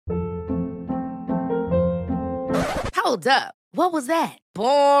Hold up. What was that?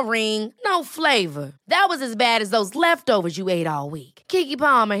 Boring. No flavor. That was as bad as those leftovers you ate all week. Keke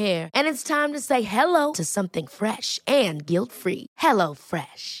Palmer here, and it's time to say hello to something fresh and guilt-free. Hello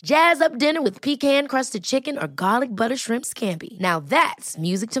Fresh. Jazz up dinner with pecan-crusted chicken or garlic butter shrimp scampi. Now that's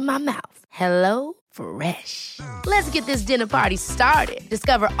music to my mouth. Hello Fresh. Let's get this dinner party started.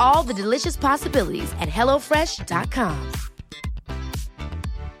 Discover all the delicious possibilities at hellofresh.com.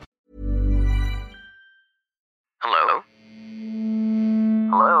 Hello?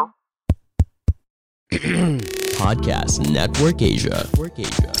 Hello? Podcast Network Asia.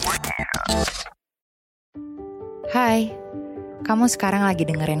 Hai, kamu sekarang lagi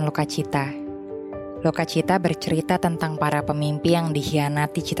dengerin Loka Cita. Loka Cita bercerita tentang para pemimpi yang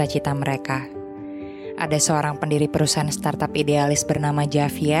dikhianati cita-cita mereka. Ada seorang pendiri perusahaan startup idealis bernama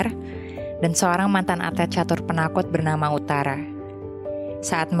Javier dan seorang mantan atlet catur penakut bernama Utara.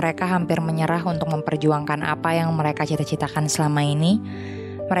 Saat mereka hampir menyerah untuk memperjuangkan apa yang mereka cita-citakan selama ini,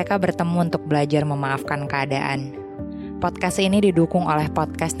 mereka bertemu untuk belajar memaafkan keadaan. Podcast ini didukung oleh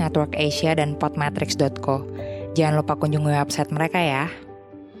Podcast Network Asia dan podmetrics.co. Jangan lupa kunjungi website mereka ya.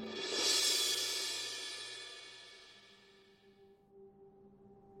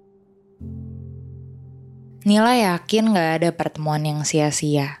 Nila yakin gak ada pertemuan yang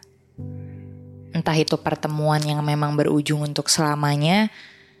sia-sia. Entah itu pertemuan yang memang berujung untuk selamanya,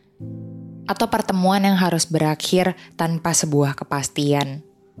 atau pertemuan yang harus berakhir tanpa sebuah kepastian.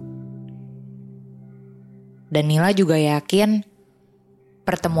 Dan Nila juga yakin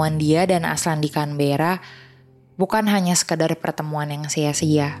pertemuan dia dan Aslan di Canberra bukan hanya sekadar pertemuan yang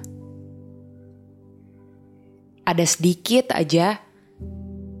sia-sia. Ada sedikit aja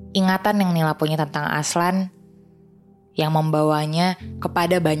ingatan yang Nila punya tentang Aslan yang membawanya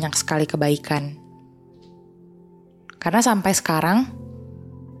kepada banyak sekali kebaikan. Karena sampai sekarang,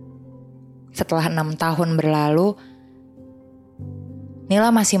 setelah 6 tahun berlalu,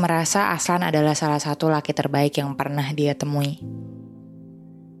 Nila masih merasa Aslan adalah salah satu laki terbaik yang pernah dia temui.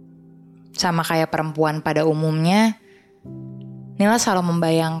 Sama kayak perempuan pada umumnya, Nila selalu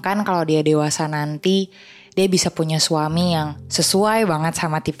membayangkan kalau dia dewasa nanti, dia bisa punya suami yang sesuai banget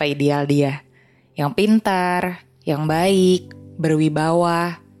sama tipe ideal dia. Yang pintar, yang baik,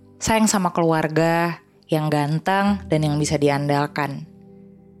 berwibawa, sayang sama keluarga, yang ganteng dan yang bisa diandalkan.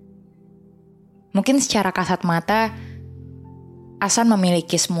 Mungkin secara kasat mata, Aslan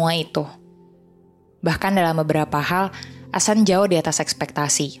memiliki semua itu. Bahkan dalam beberapa hal, Aslan jauh di atas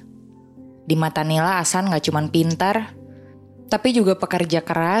ekspektasi. Di mata Nila, Aslan gak cuma pintar, tapi juga pekerja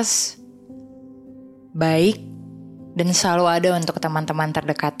keras, baik, dan selalu ada untuk teman-teman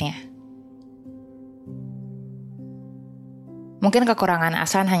terdekatnya. Mungkin kekurangan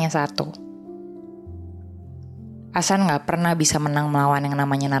Aslan hanya satu. Aslan gak pernah bisa menang melawan yang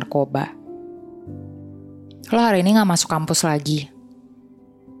namanya narkoba. Lo hari ini gak masuk kampus lagi.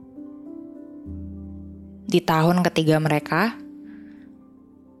 Di tahun ketiga mereka,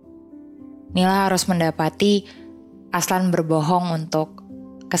 Nila harus mendapati Aslan berbohong untuk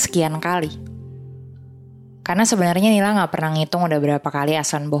kesekian kali. Karena sebenarnya Nila gak pernah ngitung udah berapa kali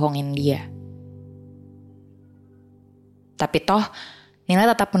Aslan bohongin dia. Tapi toh, Nila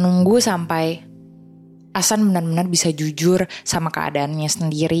tetap menunggu sampai Aslan benar-benar bisa jujur sama keadaannya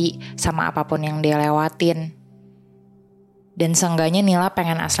sendiri, sama apapun yang dia lewatin. Dan seenggaknya Nila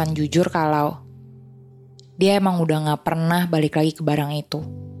pengen Aslan jujur kalau dia emang udah gak pernah balik lagi ke barang itu.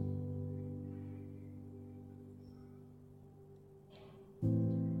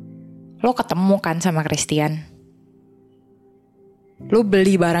 Lo ketemu kan sama Christian? Lo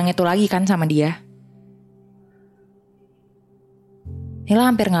beli barang itu lagi kan sama dia? Nila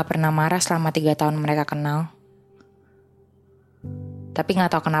hampir gak pernah marah selama 3 tahun mereka kenal. Tapi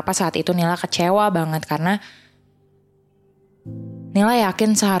gak tahu kenapa saat itu Nila kecewa banget karena Nila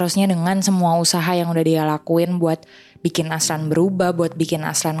yakin seharusnya dengan semua usaha yang udah dia lakuin buat bikin Aslan berubah, buat bikin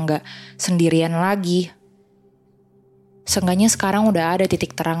Aslan gak sendirian lagi. Seenggaknya sekarang udah ada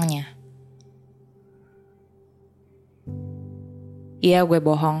titik terangnya. Iya, gue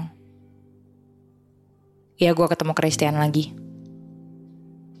bohong. Iya, gue ketemu Christian lagi.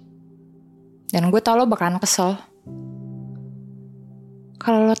 Dan gue tau lo bakalan kesel.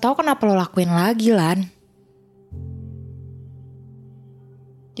 Kalau lo tau kenapa lo lakuin lagi, Lan?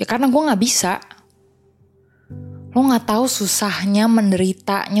 Ya karena gue gak bisa. Lo gak tahu susahnya,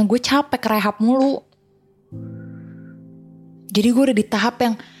 menderitanya. Gue capek rehab mulu. Jadi gue udah di tahap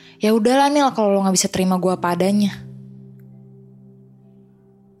yang ya udahlah Nil, kalau lo gak bisa terima gue apa adanya.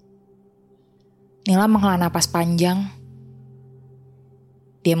 Nila menghela napas panjang.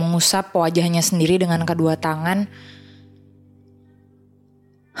 Dia mengusap wajahnya sendiri dengan kedua tangan.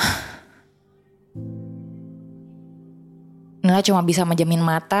 Nila cuma bisa menjamin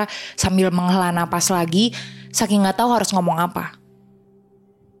mata sambil menghela napas lagi, saking gak tahu harus ngomong apa.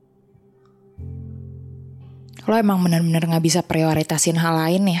 Lo emang benar-benar gak bisa prioritasin hal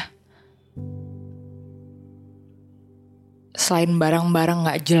lain ya? Selain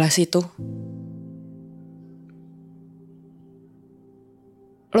barang-barang gak jelas itu.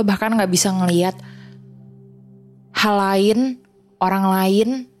 Lo bahkan gak bisa ngelihat hal lain, orang lain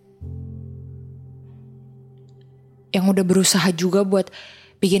yang udah berusaha juga buat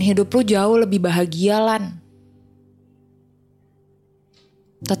bikin hidup lo jauh lebih bahagia, Lan.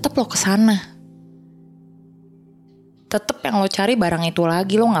 Tetep lo kesana. Tetep yang lo cari barang itu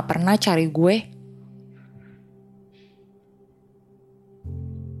lagi, lo gak pernah cari gue.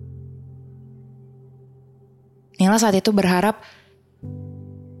 Nila saat itu berharap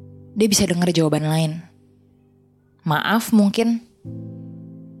dia bisa dengar jawaban lain. Maaf mungkin.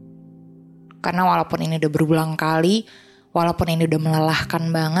 Karena walaupun ini udah berulang kali, walaupun ini udah melelahkan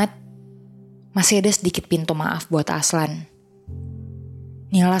banget, masih ada sedikit pintu maaf buat Aslan.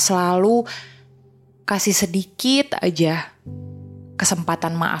 Nila selalu kasih sedikit aja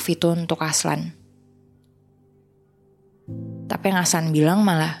kesempatan maaf itu untuk Aslan. Tapi yang Aslan bilang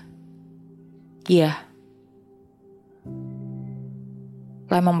malah, iya,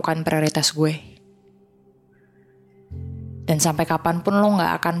 lo emang bukan prioritas gue. Dan sampai kapanpun lo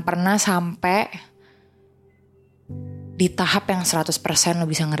gak akan pernah sampai di tahap yang 100% lo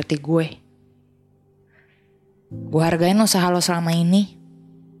bisa ngerti gue. Gue hargain usaha lo selama ini.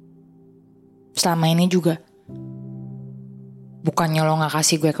 Selama ini juga. Bukannya lo gak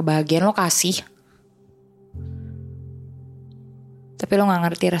kasih gue kebahagiaan, lo kasih. Tapi lo gak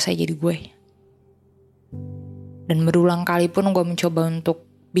ngerti rasanya jadi gue. Dan berulang kali pun gue mencoba untuk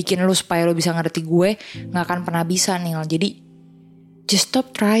bikin lu supaya lu bisa ngerti gue, gak akan pernah bisa, Nil. Jadi just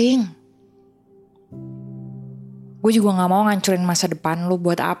stop trying. Gue juga gak mau ngancurin masa depan lu.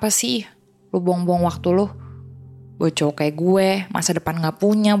 Buat apa sih lu buang-buang waktu lu buat cowok kayak gue, masa depan gak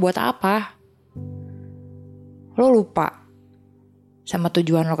punya, buat apa? Lu lupa sama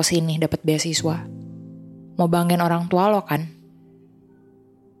tujuan lo kesini, dapat beasiswa, mau banggain orang tua lo kan.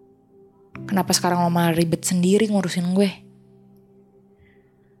 Kenapa sekarang lo malah ribet sendiri ngurusin gue?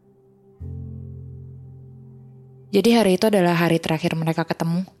 Jadi hari itu adalah hari terakhir mereka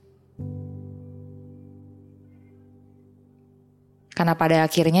ketemu. Karena pada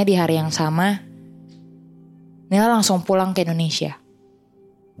akhirnya di hari yang sama, Nila langsung pulang ke Indonesia.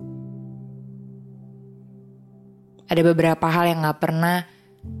 Ada beberapa hal yang gak pernah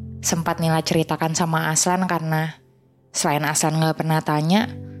sempat Nila ceritakan sama Aslan karena selain Aslan gak pernah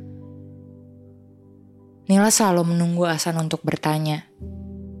tanya, Nila selalu menunggu Aslan untuk bertanya.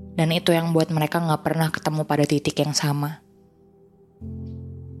 Dan itu yang buat mereka gak pernah ketemu pada titik yang sama.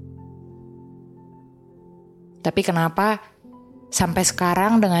 Tapi kenapa sampai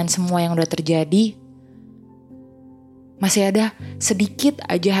sekarang dengan semua yang udah terjadi, masih ada sedikit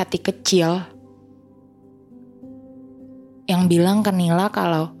aja hati kecil yang bilang ke Nila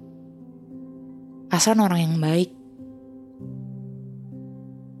kalau Aslan orang yang baik.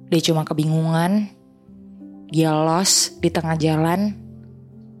 Dia cuma kebingungan, dia lost di tengah jalan.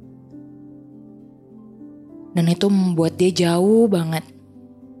 Dan itu membuat dia jauh banget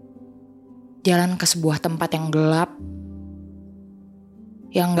jalan ke sebuah tempat yang gelap,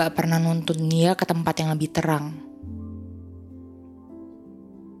 yang gak pernah nuntun dia ke tempat yang lebih terang.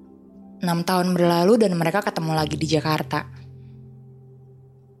 6 tahun berlalu dan mereka ketemu lagi di Jakarta.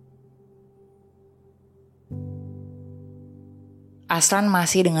 Aslan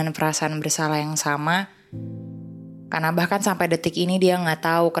masih dengan perasaan bersalah yang sama, karena bahkan sampai detik ini dia gak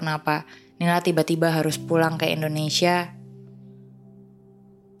tahu kenapa Nila tiba-tiba harus pulang ke Indonesia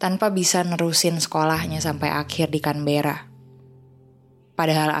tanpa bisa nerusin sekolahnya sampai akhir di Canberra.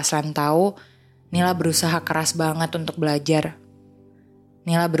 Padahal Aslan tahu Nila berusaha keras banget untuk belajar.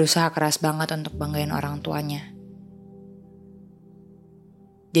 Nila berusaha keras banget untuk banggain orang tuanya.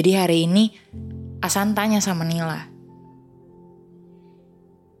 Jadi hari ini Aslan tanya sama Nila,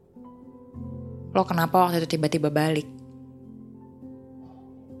 lo kenapa waktu itu tiba-tiba balik?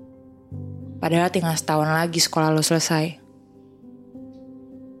 Padahal tinggal setahun lagi sekolah lo selesai.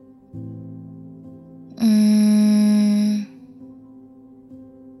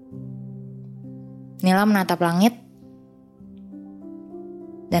 Nila menatap langit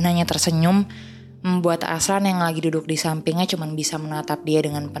dan hanya tersenyum, membuat Aslan yang lagi duduk di sampingnya cuma bisa menatap dia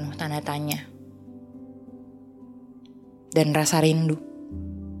dengan penuh tanda tanya dan rasa rindu.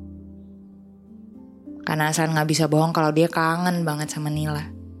 Karena Aslan gak bisa bohong kalau dia kangen banget sama Nila.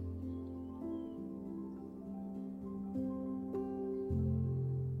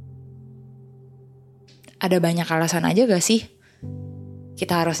 Ada banyak alasan aja gak sih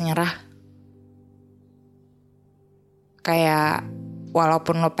kita harus nyerah. Kayak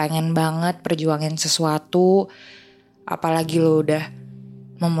walaupun lo pengen banget perjuangin sesuatu, apalagi lo udah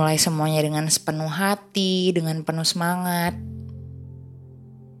memulai semuanya dengan sepenuh hati, dengan penuh semangat,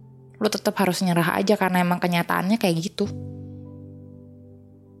 lo tetap harus nyerah aja karena emang kenyataannya kayak gitu.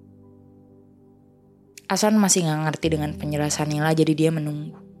 Aslan masih gak ngerti dengan penjelasan Nila, jadi dia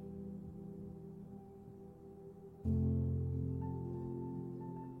menunggu.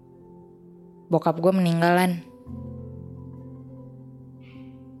 Bokap gue meninggalan.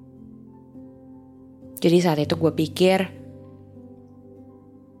 Jadi saat itu gue pikir,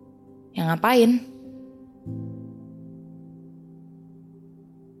 ya ngapain?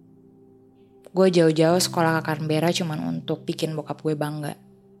 Gue jauh-jauh sekolah ke Canberra cuman untuk bikin bokap gue bangga.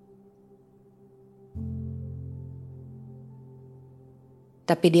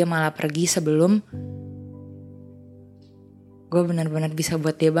 Tapi dia malah pergi sebelum gue benar-benar bisa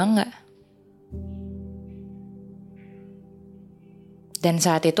buat dia bangga. Dan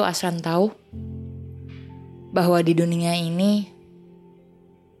saat itu Aslan tahu bahwa di dunia ini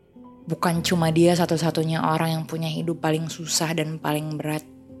bukan cuma dia satu-satunya orang yang punya hidup paling susah dan paling berat.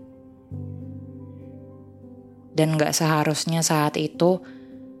 Dan gak seharusnya saat itu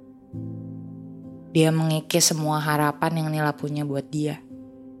dia mengikis semua harapan yang Nila punya buat dia.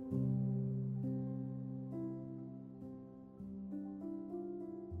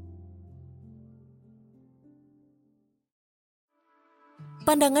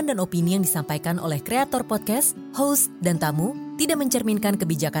 Pandangan dan opini yang disampaikan oleh kreator podcast, host, dan tamu tidak mencerminkan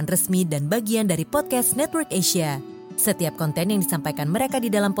kebijakan resmi dan bagian dari podcast Network Asia. Setiap konten yang disampaikan mereka di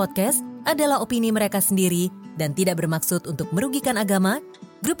dalam podcast adalah opini mereka sendiri dan tidak bermaksud untuk merugikan agama,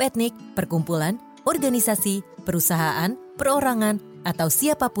 grup etnik, perkumpulan, organisasi, perusahaan, perorangan, atau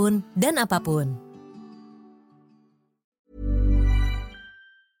siapapun dan apapun.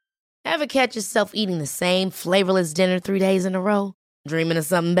 Ever catch yourself eating the same flavorless dinner 3 days in a row? Dreaming of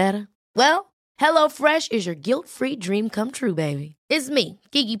something better? Well, HelloFresh is your guilt-free dream come true, baby. It's me,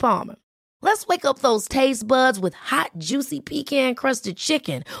 Keke Palmer. Let's wake up those taste buds with hot, juicy pecan-crusted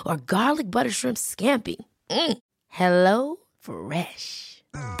chicken or garlic butter shrimp scampi. Hello Fresh.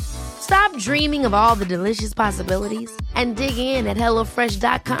 Stop dreaming of all the delicious possibilities and dig in at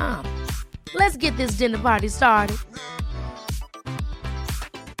HelloFresh.com. Let's get this dinner party started.